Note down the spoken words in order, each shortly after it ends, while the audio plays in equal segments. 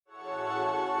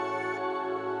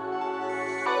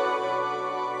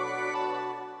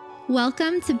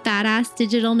Welcome to Badass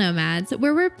Digital Nomads,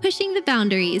 where we're pushing the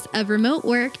boundaries of remote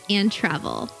work and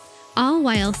travel, all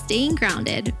while staying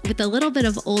grounded with a little bit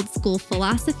of old school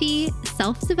philosophy,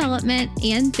 self-development,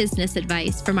 and business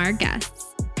advice from our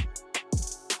guests.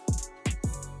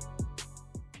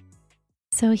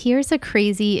 So here's a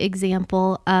crazy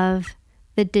example of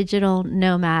the digital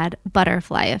nomad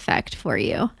butterfly effect for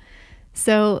you.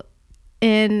 So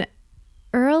in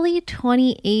early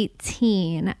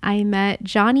 2018, I met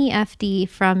Johnny FD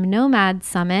from Nomad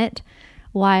Summit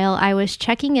while I was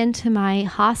checking into my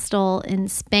hostel in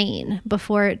Spain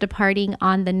before departing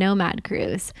on the Nomad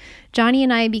cruise. Johnny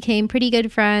and I became pretty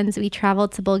good friends. We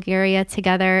traveled to Bulgaria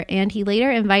together, and he later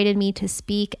invited me to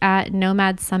speak at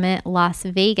Nomad Summit Las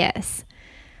Vegas.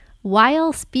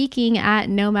 While speaking at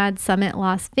Nomad Summit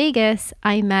Las Vegas,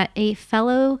 I met a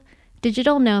fellow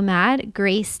digital nomad,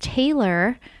 Grace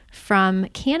Taylor, from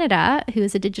Canada, who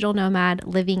is a digital nomad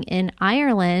living in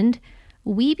Ireland.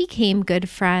 We became good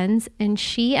friends, and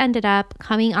she ended up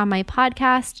coming on my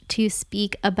podcast to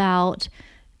speak about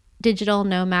digital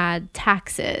nomad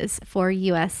taxes for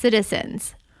US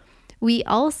citizens. We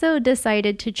also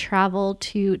decided to travel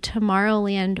to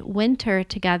Tomorrowland Winter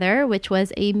together, which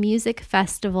was a music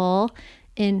festival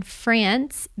in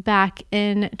France back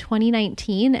in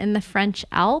 2019 in the French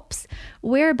Alps,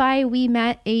 whereby we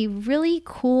met a really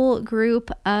cool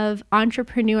group of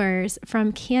entrepreneurs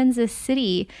from Kansas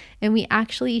City, and we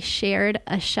actually shared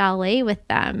a chalet with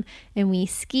them, and we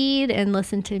skied and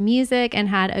listened to music and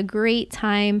had a great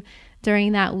time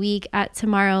during that week at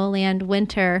Tomorrowland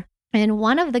Winter. And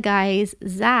one of the guys,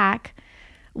 Zach,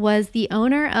 was the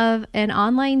owner of an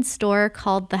online store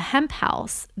called The Hemp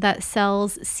House that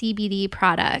sells CBD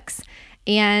products.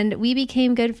 And we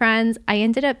became good friends. I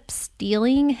ended up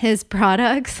stealing his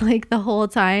products like the whole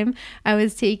time. I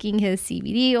was taking his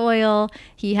CBD oil.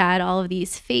 He had all of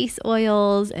these face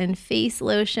oils and face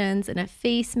lotions and a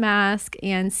face mask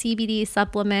and CBD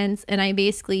supplements. And I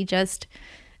basically just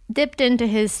dipped into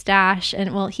his stash,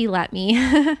 and well, he let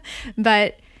me.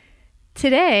 But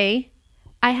today,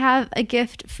 I have a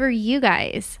gift for you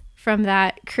guys from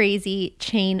that crazy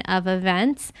chain of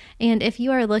events. And if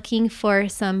you are looking for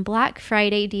some Black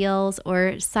Friday deals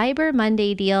or Cyber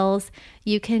Monday deals,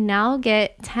 you can now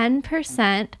get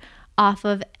 10% off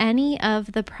of any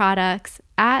of the products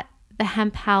at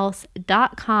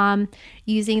thehemphouse.com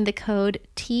using the code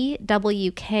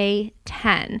TWK10.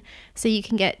 So you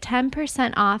can get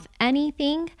 10% off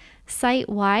anything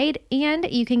site-wide, and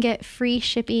you can get free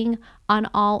shipping on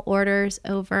all orders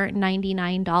over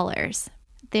 $99.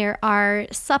 There are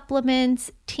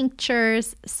supplements,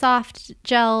 tinctures, soft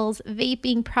gels,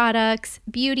 vaping products,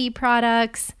 beauty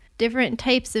products, different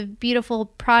types of beautiful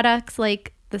products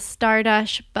like the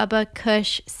Stardust Bubba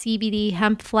Kush CBD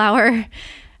hemp flower.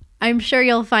 I'm sure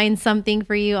you'll find something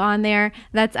for you on there.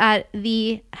 That's at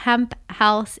the Hemp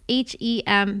House,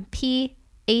 HEMPHAUS.com,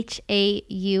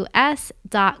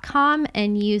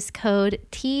 and use code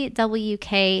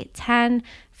TWK10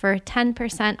 for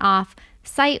 10% off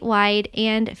site-wide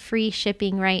and free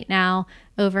shipping right now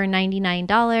over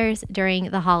 $99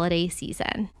 during the holiday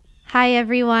season. Hi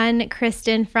everyone,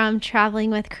 Kristen from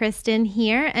Traveling with Kristen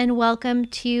here, and welcome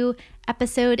to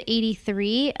episode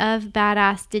 83 of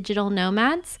Badass Digital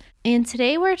Nomads. And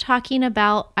today we're talking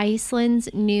about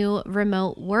Iceland's new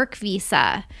remote work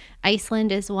visa.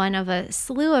 Iceland is one of a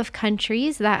slew of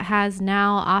countries that has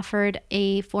now offered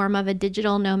a form of a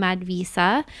digital nomad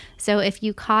visa. So if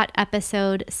you caught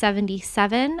episode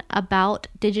 77 about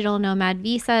digital nomad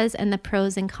visas and the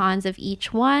pros and cons of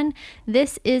each one,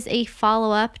 this is a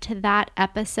follow-up to that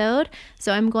episode.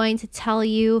 So I'm going to tell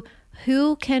you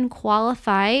who can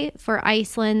qualify for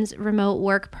Iceland's remote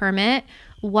work permit,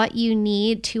 what you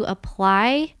need to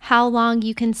apply, how long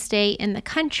you can stay in the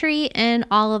country, and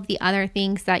all of the other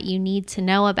things that you need to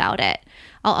know about it.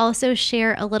 I'll also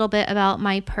share a little bit about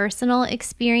my personal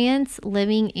experience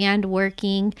living and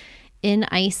working in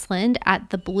Iceland at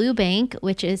the Blue Bank,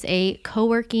 which is a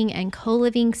co-working and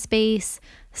co-living space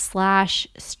 /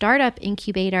 startup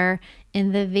incubator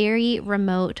in the very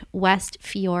remote West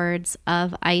Fjords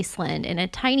of Iceland, in a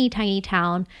tiny, tiny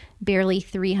town, barely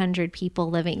 300 people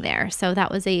living there. So that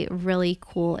was a really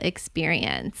cool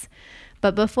experience.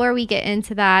 But before we get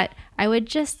into that, I would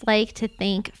just like to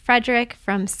thank Frederick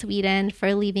from Sweden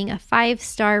for leaving a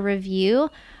 5-star review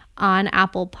on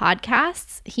Apple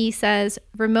Podcasts. He says,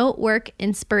 "Remote work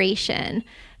inspiration.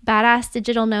 Badass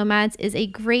Digital Nomads is a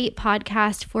great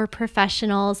podcast for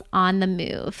professionals on the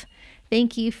move."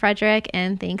 Thank you, Frederick,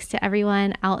 and thanks to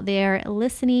everyone out there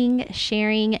listening,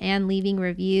 sharing, and leaving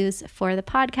reviews for the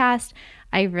podcast.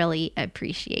 I really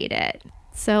appreciate it.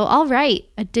 So, all right,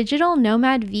 a digital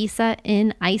nomad visa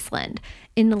in Iceland.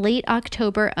 In late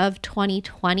October of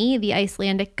 2020, the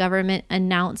Icelandic government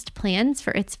announced plans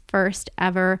for its first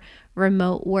ever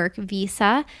remote work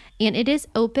visa, and it is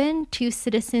open to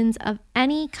citizens of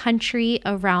any country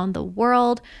around the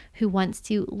world who wants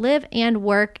to live and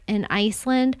work in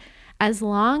Iceland, as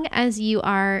long as you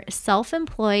are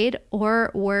self-employed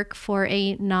or work for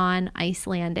a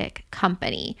non-Icelandic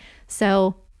company.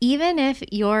 So even if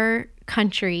your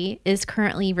country is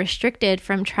currently restricted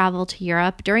from travel to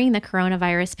Europe during the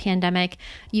coronavirus pandemic,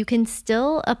 you can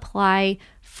still apply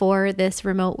for this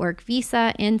remote work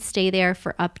visa and stay there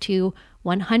for up to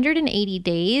 180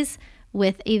 days,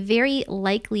 with a very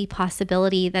likely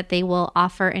possibility that they will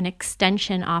offer an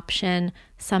extension option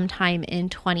sometime in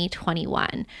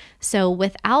 2021. So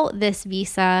without this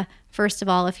visa, first of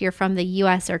all, if you're from the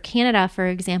US or Canada, for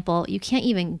example, you can't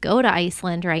even go to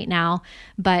Iceland right now.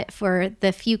 But for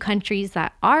the few countries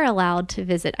that are allowed to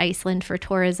visit Iceland for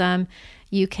tourism,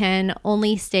 you can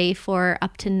only stay for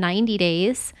up to 90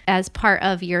 days as part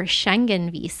of your Schengen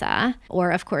visa.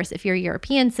 Or, of course, if you're a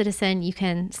European citizen, you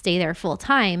can stay there full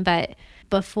time. But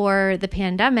before the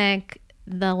pandemic,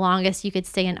 the longest you could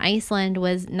stay in Iceland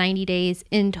was 90 days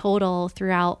in total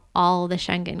throughout all the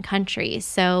Schengen countries.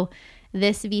 So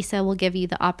this visa will give you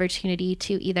the opportunity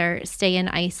to either stay in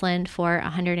Iceland for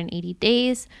 180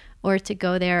 days or to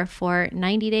go there for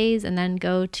 90 days and then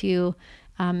go to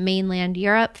mainland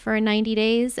Europe for 90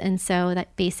 days. And so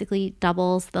that basically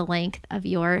doubles the length of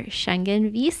your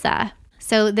Schengen visa.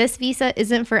 So this visa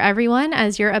isn't for everyone,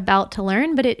 as you're about to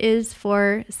learn, but it is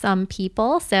for some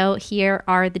people. So here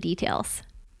are the details.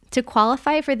 To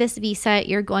qualify for this visa,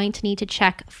 you're going to need to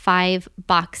check 5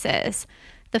 boxes.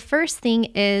 The first thing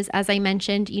is, as I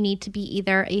mentioned, you need to be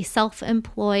either a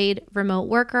self-employed remote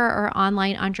worker or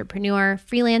online entrepreneur,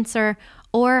 freelancer,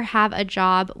 or have a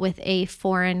job with a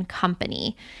foreign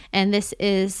company. And this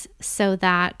is so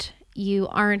that you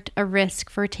aren't a risk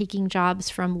for taking jobs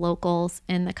from locals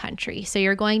in the country. So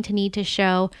you're going to need to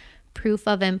show proof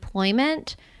of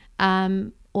employment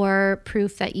or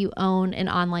proof that you own an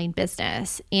online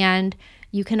business. And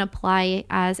you can apply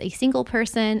as a single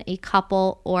person, a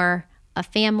couple, or a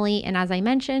family. And as I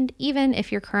mentioned, even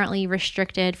if you're currently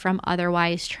restricted from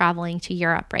otherwise traveling to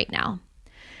Europe right now.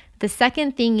 The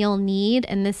second thing you'll need,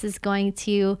 and this is going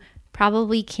to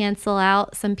probably cancel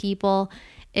out some people,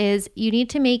 is you need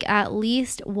to make at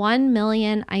least 1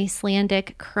 million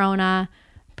Icelandic krona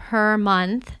per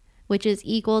month, which is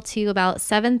equal to about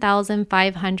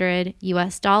 $7,500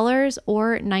 US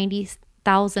or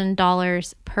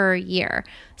 $90,000 per year.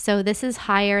 So this is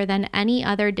higher than any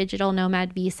other digital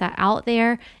nomad visa out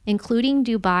there, including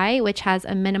Dubai, which has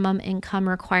a minimum income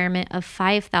requirement of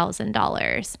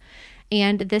 $5,000.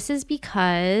 And this is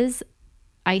because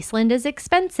Iceland is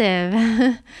expensive.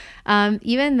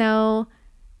 Even though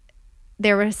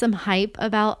there was some hype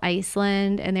about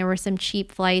Iceland and there were some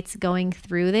cheap flights going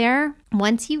through there,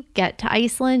 once you get to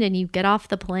Iceland and you get off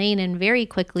the plane, and very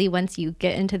quickly once you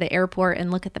get into the airport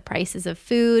and look at the prices of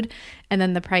food and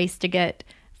then the price to get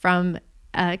from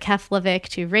Keflavik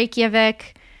to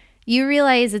Reykjavik, you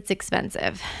realize it's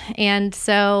expensive. And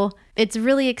so it's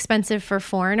really expensive for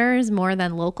foreigners more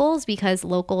than locals, because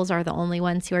locals are the only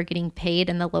ones who are getting paid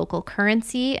in the local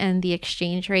currency, and the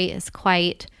exchange rate is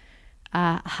quite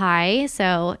high.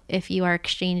 So if you are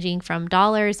exchanging from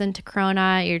dollars into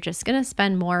krona, you're just going to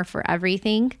spend more for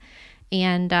everything.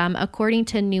 And according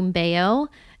to Numbeo,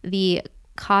 the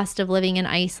cost of living in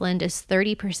Iceland is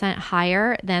 30%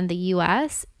 higher than the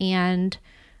US, and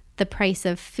the price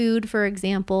of food, for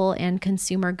example, and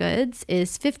consumer goods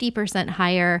is 50%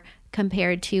 higher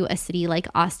compared to a city like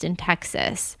Austin,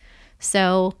 Texas.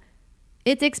 So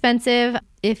it's expensive.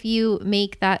 If you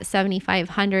make that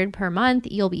 $7,500 per month,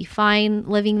 you'll be fine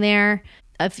living there.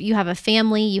 If you have a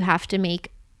family, you have to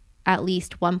make at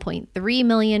least 1.3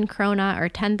 million krona or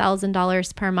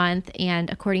 $10,000 per month. And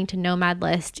according to Nomad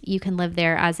List, you can live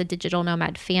there as a digital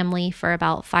nomad family for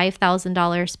about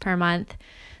 $5,000 per month.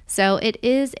 So it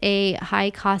is a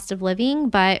high cost of living,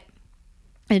 but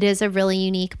it is a really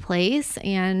unique place,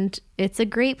 and it's a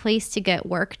great place to get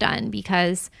work done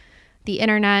because the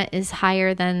internet is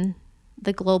higher than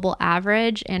the global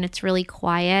average, and it's really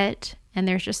quiet, and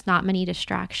there's just not many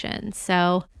distractions.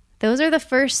 So those are the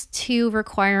first 2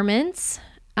 requirements.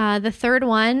 The third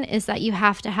one is that you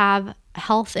have to have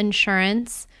health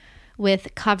insurance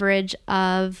with coverage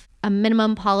of a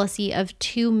minimum policy of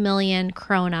 2 million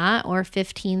krona or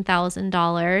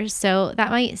 $15,000. So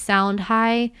that might sound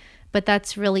high, but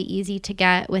that's really easy to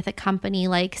get with a company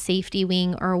like Safety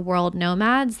Wing or World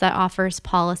Nomads that offers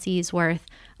policies worth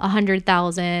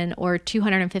 $100,000 or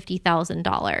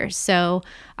 $250,000. So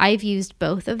I've used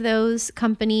both of those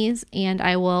companies, and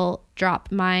I will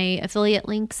drop my affiliate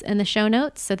links in the show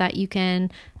notes so that you can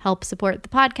help support the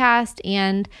podcast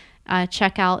and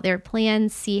check out their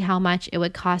plans, see how much it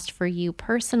would cost for you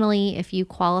personally if you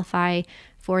qualify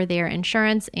for their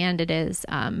insurance, and it is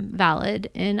valid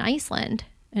in Iceland.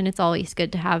 And it's always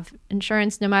good to have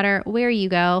insurance no matter where you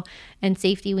go. And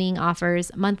Safety Wing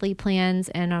offers monthly plans,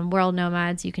 and on World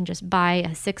Nomads, you can just buy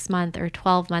a 6-month or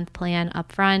 12-month plan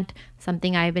upfront,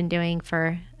 something I've been doing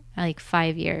for like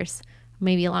 5 years,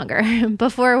 maybe longer.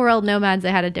 Before World Nomads,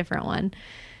 I had a different one.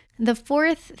 The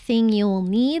fourth thing you will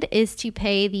need is to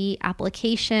pay the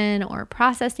application or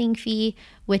processing fee,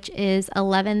 which is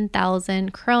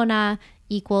 11,000 krona,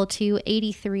 equal to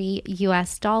 $83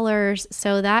 US.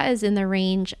 So that is in the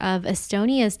range of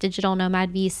Estonia's digital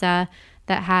nomad visa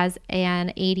that has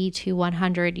an 80 to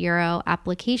 100 euro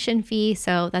application fee.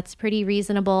 So that's pretty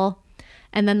reasonable.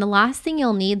 And then the last thing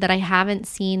you'll need that I haven't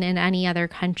seen in any other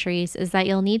countries is that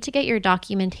you'll need to get your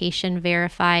documentation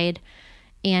verified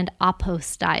and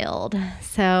apostilled.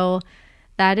 So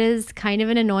that is kind of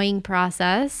an annoying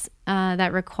process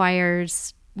that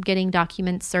requires getting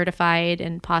documents certified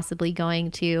and possibly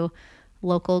going to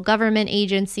local government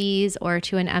agencies or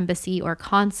to an embassy or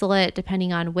consulate,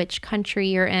 depending on which country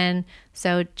you're in.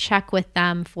 So check with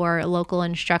them for local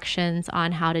instructions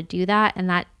on how to do that. And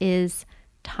that is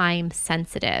time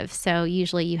sensitive. So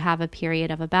usually you have a period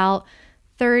of about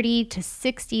 30 to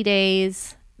 60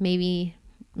 days, maybe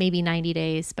 90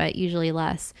 days, but usually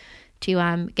less,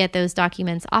 to get those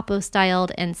documents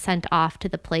apostilled and sent off to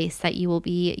the place that you will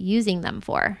be using them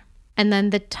for. And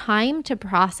then the time to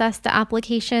process the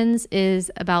applications is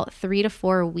about 3 to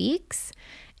 4 weeks.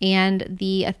 And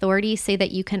the authorities say that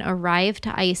you can arrive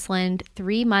to Iceland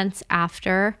 3 months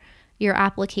after your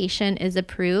application is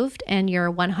approved, and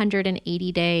your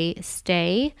 180-day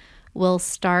stay will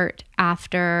start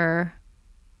after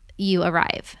you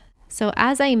arrive. So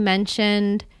as I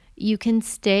mentioned, you can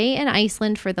stay in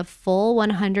Iceland for the full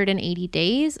 180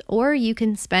 days, or you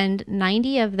can spend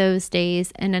 90 of those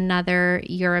days in another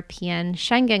European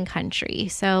Schengen country.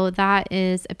 So that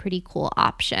is a pretty cool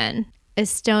option.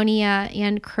 Estonia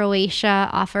and Croatia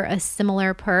offer a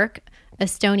similar perk,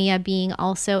 Estonia being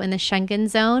also in the Schengen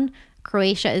zone.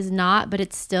 Croatia is not, but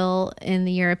it's still in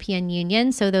the European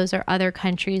Union. So those are other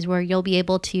countries where you'll be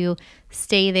able to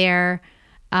stay there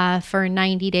for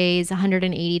 90 days,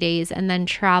 180 days, and then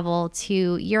travel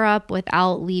to Europe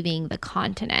without leaving the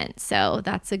continent. So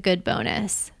that's a good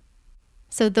bonus.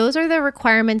 So those are the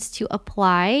requirements to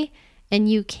apply, and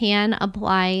you can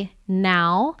apply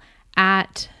now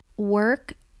at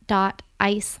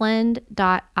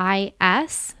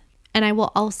work.iceland.is. And I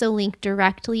will also link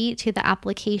directly to the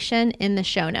application in the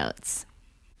show notes.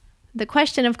 The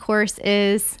question, of course,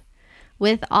 is,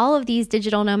 with all of these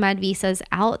digital nomad visas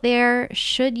out there,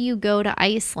 should you go to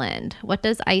Iceland? What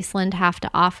does Iceland have to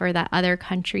offer that other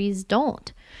countries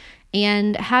don't?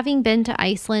 And having been to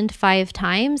Iceland 5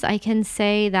 times, I can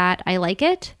say that I like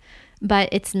it, but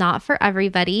it's not for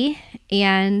everybody.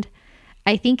 And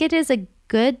I think it is a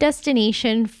good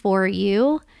destination for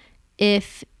you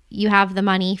if you have the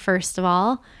money, first of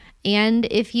all, and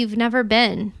if you've never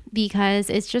been, because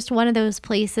it's just one of those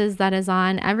places that is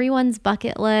on everyone's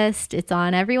bucket list. It's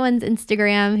on everyone's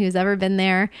Instagram who's ever been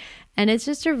there. And it's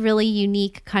just a really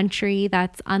unique country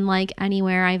that's unlike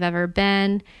anywhere I've ever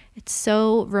been. It's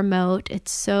so remote.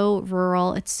 It's so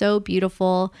rural. It's so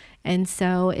beautiful. And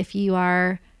so if you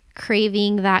are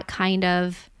craving that kind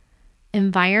of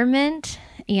environment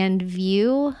and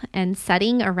view and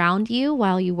setting around you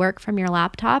while you work from your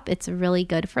laptop, it's really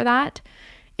good for that.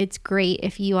 It's great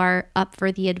if you are up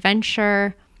for the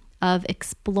adventure of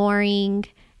exploring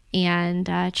and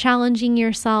challenging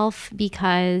yourself,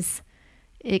 because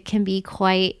it can be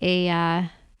quite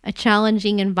a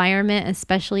challenging environment,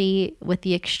 especially with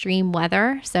the extreme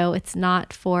weather. So it's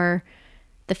not for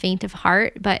the faint of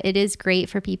heart, but it is great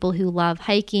for people who love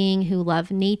hiking, who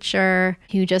love nature,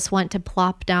 who just want to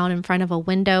plop down in front of a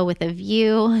window with a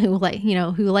view, who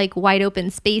like wide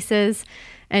open spaces,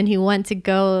 and who want to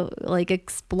go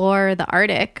explore the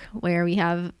Arctic, where we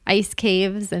have ice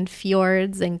caves and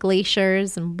fjords and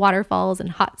glaciers and waterfalls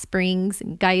and hot springs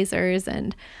and geysers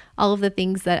and all of the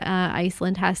things that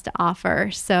Iceland has to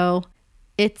offer. So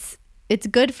it's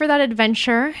good for that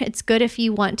adventure. It's good if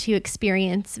you want to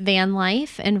experience van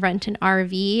life and rent an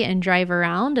RV and drive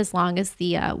around, as long as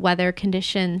the weather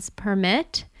conditions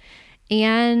permit.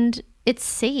 And it's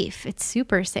safe. It's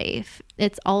super safe.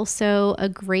 It's also a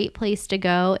great place to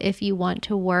go if you want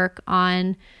to work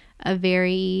on a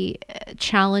very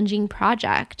challenging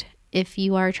project. if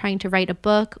you are trying to write a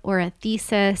book or a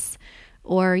thesis,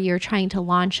 or you're trying to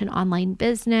launch an online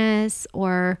business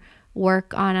or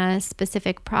work on a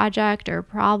specific project or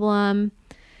problem.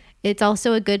 It's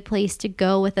also a good place to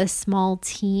go with a small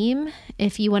team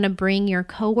if you want to bring your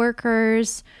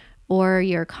coworkers or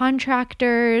your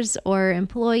contractors or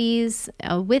employees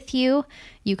with you.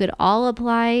 You could all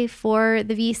apply for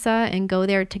the visa and go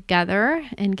there together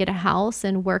and get a house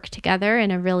and work together in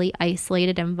a really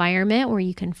isolated environment where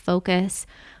you can focus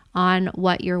on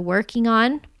what you're working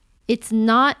on. It's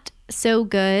not so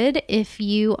good if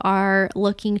you are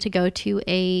looking to go to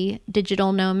a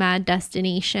digital nomad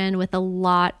destination with a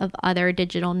lot of other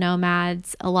digital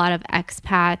nomads, a lot of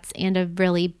expats, and a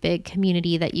really big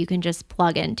community that you can just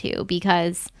plug into,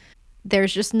 because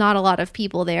there's just not a lot of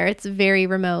people there. It's very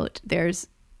remote. There's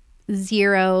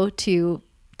 0 to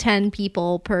 10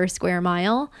 people per square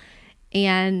mile,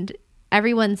 and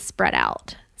everyone's spread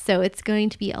out. So it's going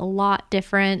to be a lot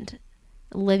different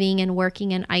living and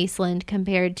working in Iceland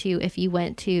compared to if you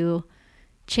went to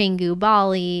Canggu,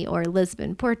 Bali, or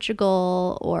Lisbon,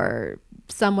 Portugal, or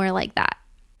somewhere like that.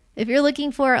 If you're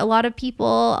looking for a lot of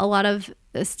people, a lot of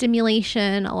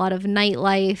stimulation, a lot of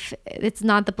nightlife, it's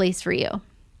not the place for you.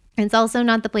 It's also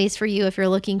not the place for you if you're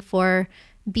looking for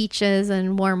beaches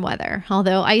and warm weather.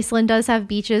 Although Iceland does have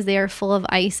beaches, they are full of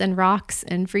ice and rocks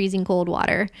and freezing cold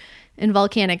water and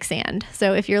volcanic sand.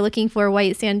 So if you're looking for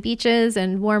white sand beaches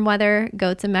and warm weather,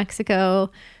 go to Mexico,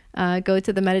 go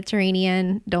to the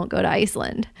Mediterranean, don't go to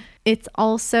Iceland. It's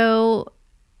also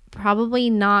probably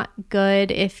not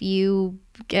good if you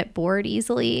get bored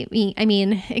easily. I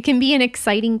mean, it can be an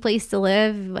exciting place to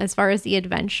live as far as the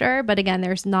adventure, but again,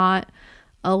 there's not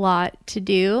a lot to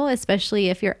do, especially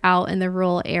if you're out in the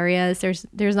rural areas.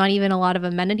 There's not even a lot of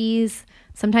amenities.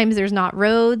 Sometimes there's not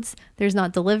roads, there's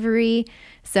not delivery.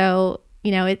 So,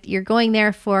 you're going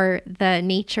there for the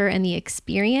nature and the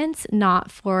experience,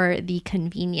 not for the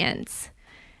convenience.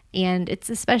 And it's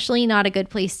especially not a good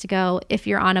place to go if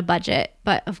you're on a budget.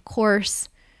 But of course,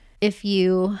 if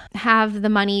you have the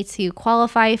money to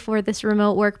qualify for this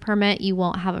remote work permit, you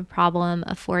won't have a problem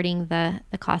affording the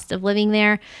cost of living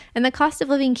there. And the cost of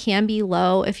living can be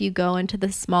low if you go into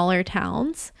the smaller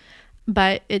towns,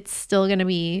 but it's still going to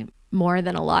be more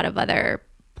than a lot of other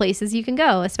places you can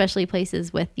go, especially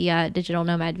places with the digital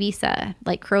nomad visa,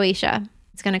 like Croatia.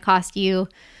 It's going to cost you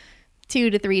 2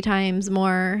 to 3 times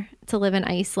more to live in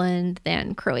Iceland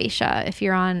than Croatia if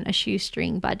you're on a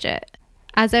shoestring budget.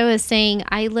 As I was saying,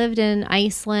 I lived in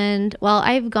Iceland. Well,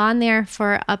 I've gone there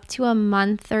for up to a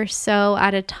month or so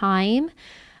at a time.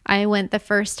 I went the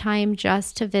first time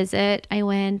just to visit. I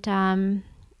went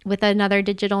with another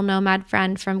digital nomad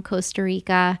friend from Costa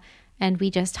Rica, and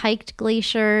we just hiked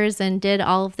glaciers and did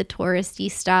all of the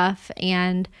touristy stuff.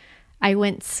 And I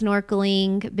went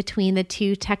snorkeling between the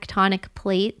 2 tectonic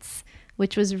plates,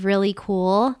 which was really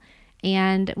cool.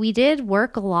 And we did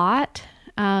work a lot.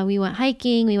 We went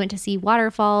hiking, we went to see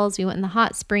waterfalls, we went in the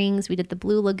hot springs, we did the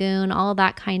Blue Lagoon, all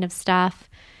that kind of stuff.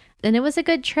 And it was a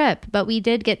good trip, but we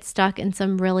did get stuck in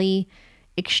some really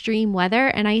extreme weather,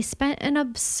 and I spent an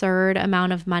absurd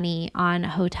amount of money on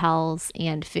hotels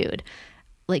and food.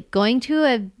 Like going to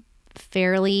a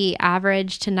fairly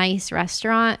average to nice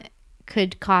restaurant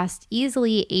could cost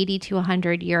easily 80 to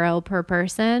 100 euro per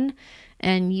person.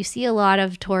 And you see a lot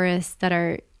of tourists that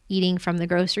are eating from the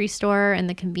grocery store and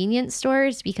the convenience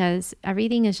stores because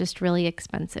everything is just really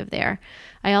expensive there.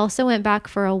 I also went back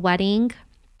for a wedding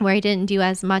where I didn't do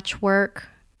as much work,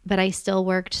 but I still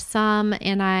worked some,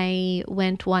 and I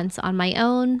went once on my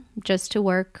own just to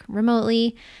work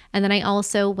remotely. And then I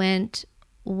also went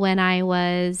when I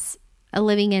was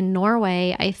living in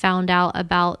Norway. I found out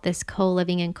about this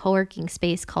co-living and co-working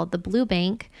space called the Blue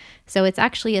Bank. So it's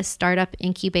actually a startup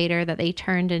incubator that they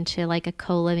turned into like a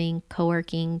co-living,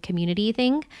 co-working community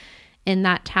thing in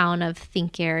that town of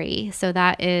Þingeyri. So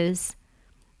that is,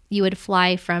 you would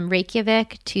fly from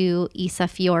Reykjavik to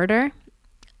Ísafjörður,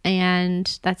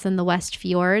 and that's in the West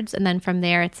Fjords. And then from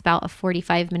there, it's about a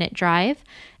 45-minute drive.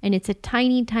 And it's a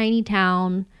tiny, tiny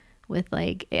town with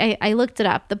I looked it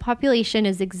up. The population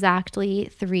is exactly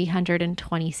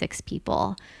 326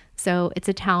 people. So it's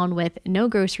a town with no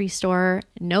grocery store,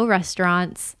 no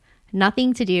restaurants,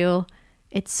 nothing to do.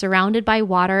 It's surrounded by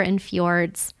water and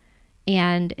fjords,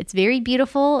 and it's very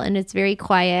beautiful and it's very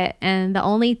quiet. And the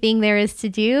only thing there is to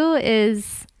do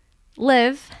is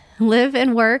live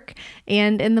and work.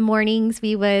 And in the mornings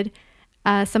we would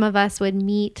some of us would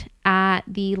meet at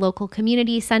the local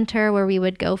community center where we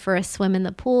would go for a swim in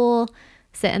the pool,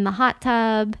 sit in the hot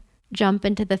tub, jump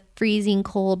into the freezing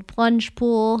cold plunge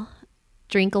pool,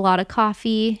 drink a lot of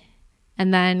coffee,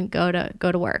 and then go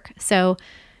to work. So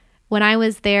when I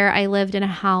was there, I lived in a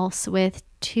house with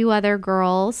 2 other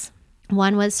girls.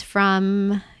 One was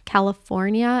from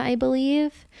California, I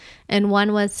believe, and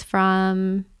one was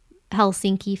from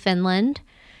Helsinki, Finland.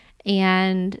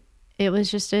 And it was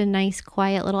just a nice,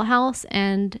 quiet little house.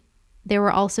 And there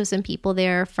were also some people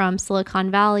there from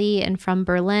Silicon Valley and from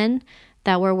Berlin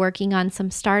that were working on some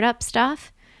startup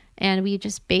stuff. And we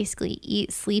just basically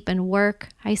eat, sleep, and work.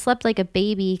 I slept like a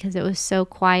baby because it was so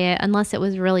quiet, unless it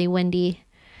was really windy.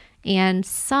 And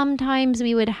sometimes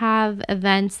we would have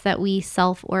events that we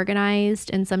self-organized,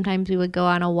 and sometimes we would go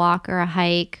on a walk or a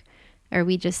hike, or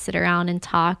we just sit around and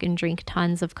talk and drink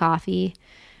tons of coffee.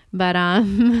 But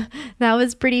that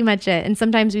was pretty much it. And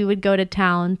sometimes we would go to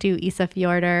town to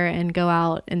Isafjordur and go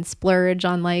out and splurge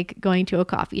on like going to a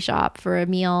coffee shop for a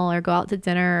meal, or go out to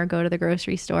dinner, or go to the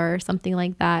grocery store or something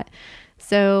like that.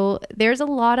 So there's a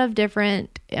lot of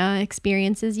different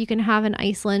experiences you can have in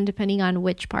Iceland depending on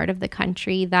which part of the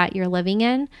country that you're living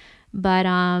in. But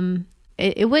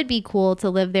it would be cool to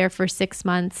live there for 6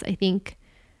 months. I think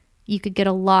you could get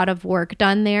a lot of work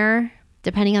done there.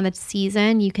 Depending on the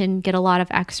season, you can get a lot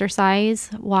of exercise,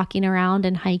 walking around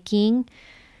and hiking.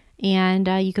 And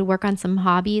you could work on some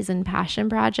hobbies and passion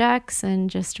projects and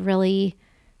just really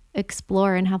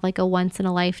explore and have like a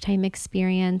once-in-a-lifetime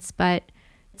experience. But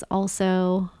it's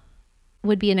also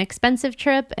would be an expensive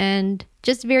trip and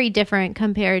just very different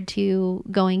compared to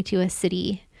going to a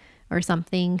city or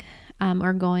something,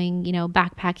 or going,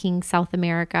 backpacking South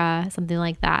America, something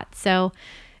like that. So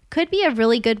could be a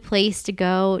really good place to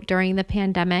go during the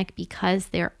pandemic because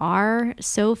there are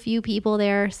so few people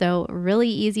there. So really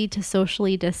easy to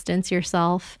socially distance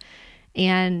yourself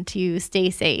and to stay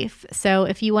safe. So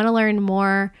if you want to learn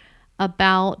more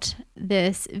about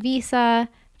this visa,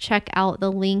 check out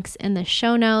the links in the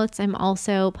show notes. I'm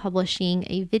also publishing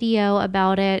a video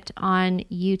about it on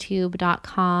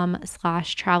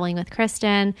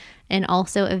youtube.com/travelingwithkristen, and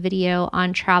also a video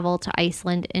on travel to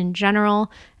Iceland in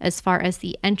general, as far as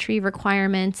the entry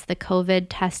requirements, the COVID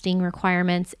testing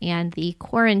requirements, and the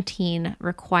quarantine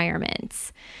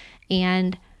requirements.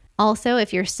 And also,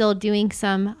 if you're still doing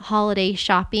some holiday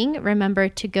shopping, remember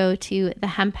to go to the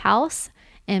Hemp House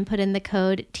and put in the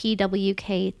code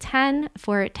TWK10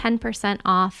 for 10%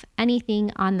 off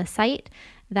anything on the site.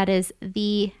 That is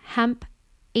the hemp,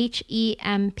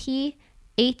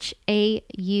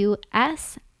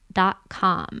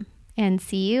 HEMPHAUS.com. And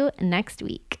see you next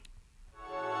week.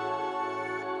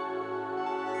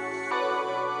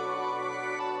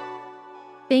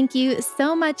 Thank you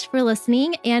so much for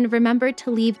listening, and remember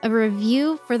to leave a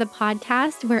review for the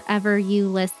podcast wherever you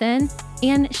listen,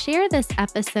 and share this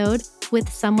episode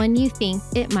with someone you think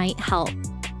it might help.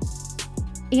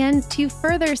 And to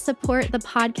further support the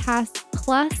podcast,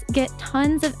 plus get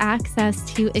tons of access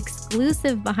to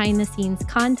exclusive behind-the-scenes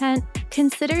content,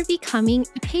 consider becoming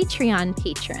a Patreon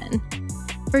patron.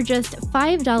 For just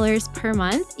 $5 per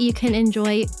month, you can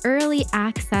enjoy early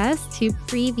access to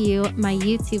preview my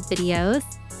YouTube videos,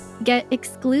 get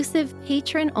exclusive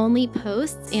patron-only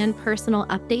posts and personal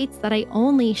updates that I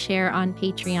only share on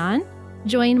Patreon,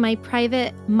 join my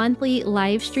private monthly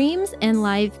live streams and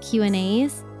live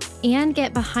Q&As, and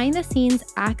get behind-the-scenes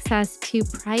access to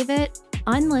private,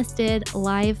 unlisted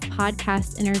live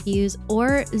podcast interviews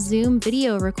or Zoom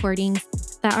video recordings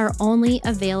that are only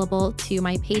available to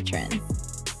my patrons.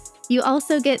 You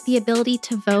also get the ability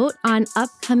to vote on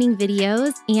upcoming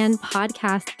videos and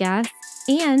podcast guests,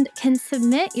 and can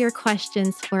submit your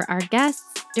questions for our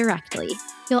guests directly.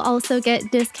 You'll also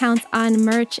get discounts on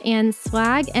merch and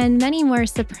swag, and many more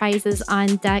surprises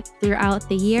on deck throughout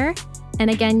the year.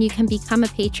 And again, you can become a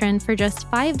patron for just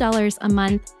 $5 a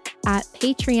month at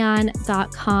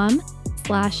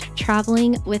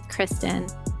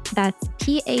patreon.com/travelingwithkristen. That's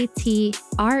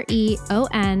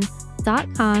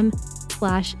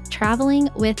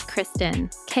patreon.com/travelingwithkristen,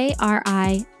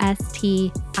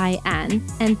 KRISTIN.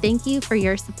 And thank you for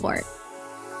your support.